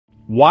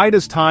Why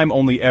does time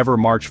only ever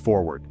march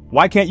forward?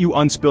 Why can't you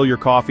unspill your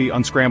coffee,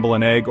 unscramble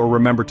an egg, or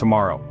remember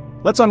tomorrow?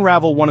 Let's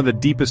unravel one of the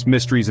deepest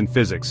mysteries in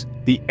physics,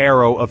 the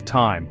arrow of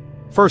time.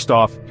 First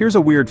off, here's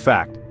a weird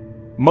fact.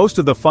 Most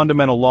of the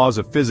fundamental laws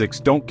of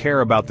physics don't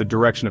care about the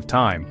direction of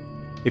time.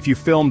 If you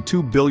filmed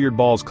two billiard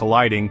balls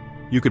colliding,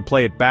 you could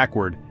play it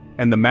backward,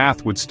 and the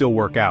math would still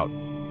work out.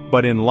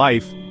 But in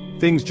life,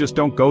 things just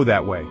don't go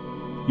that way.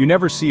 You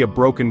never see a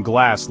broken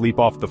glass leap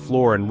off the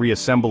floor and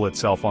reassemble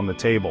itself on the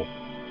table.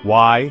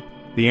 Why?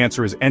 The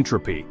answer is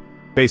entropy,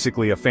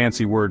 basically a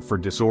fancy word for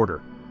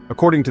disorder.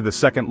 According to the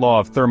second law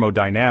of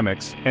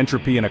thermodynamics,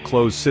 entropy in a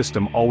closed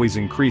system always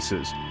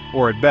increases,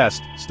 or at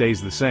best,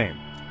 stays the same.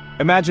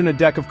 Imagine a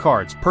deck of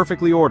cards,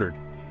 perfectly ordered,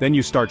 then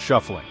you start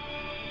shuffling.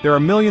 There are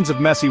millions of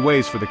messy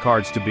ways for the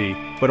cards to be,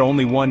 but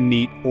only one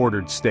neat,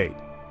 ordered state.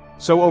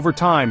 So over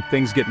time,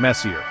 things get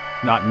messier,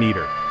 not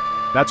neater.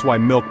 That's why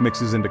milk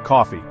mixes into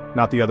coffee,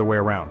 not the other way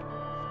around.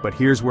 But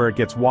here's where it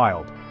gets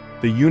wild.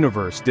 The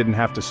universe didn't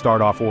have to start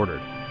off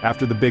ordered.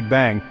 After the Big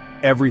Bang,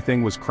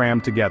 everything was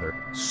crammed together,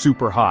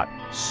 super hot,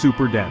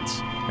 super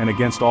dense, and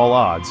against all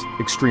odds,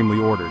 extremely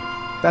ordered.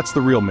 That's the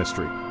real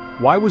mystery.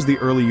 Why was the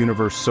early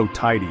universe so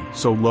tidy,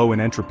 so low in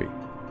entropy?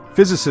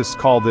 Physicists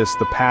call this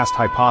the past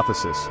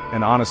hypothesis,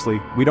 and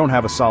honestly, we don't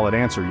have a solid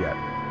answer yet.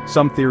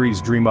 Some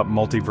theories dream up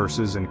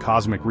multiverses and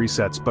cosmic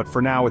resets, but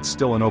for now it's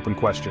still an open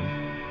question.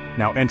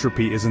 Now,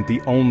 entropy isn't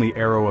the only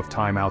arrow of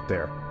time out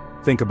there.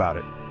 Think about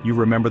it. You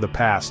remember the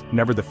past,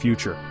 never the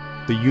future.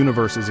 The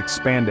universe is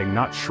expanding,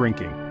 not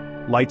shrinking.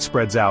 Light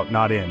spreads out,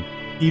 not in.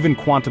 Even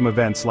quantum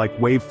events like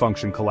wave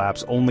function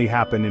collapse only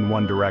happen in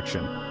one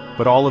direction.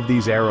 But all of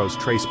these arrows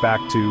trace back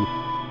to,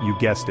 you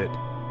guessed it,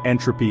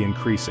 entropy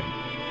increasing.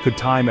 Could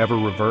time ever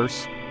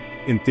reverse?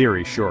 In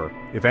theory, sure.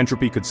 If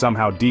entropy could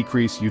somehow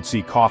decrease, you'd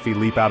see coffee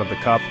leap out of the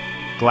cup,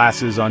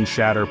 glasses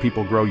unshatter,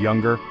 people grow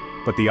younger.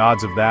 But the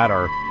odds of that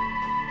are,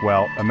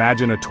 well,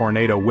 imagine a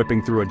tornado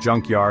whipping through a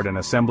junkyard and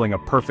assembling a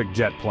perfect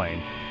jet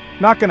plane.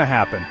 Not gonna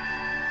happen.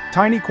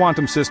 Tiny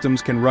quantum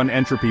systems can run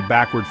entropy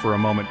backward for a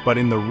moment, but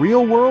in the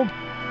real world,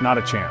 not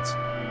a chance.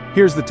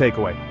 Here's the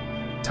takeaway.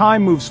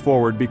 Time moves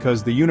forward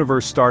because the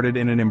universe started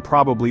in an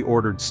improbably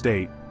ordered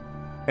state.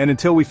 And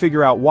until we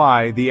figure out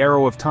why, the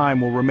arrow of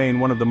time will remain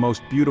one of the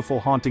most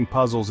beautiful, haunting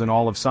puzzles in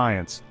all of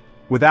science.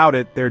 Without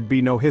it, there'd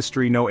be no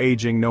history, no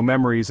aging, no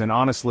memories, and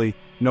honestly,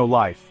 no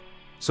life.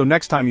 So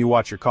next time you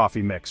watch your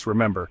coffee mix,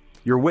 remember,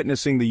 you're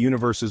witnessing the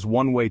universe's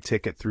one-way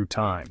ticket through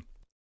time.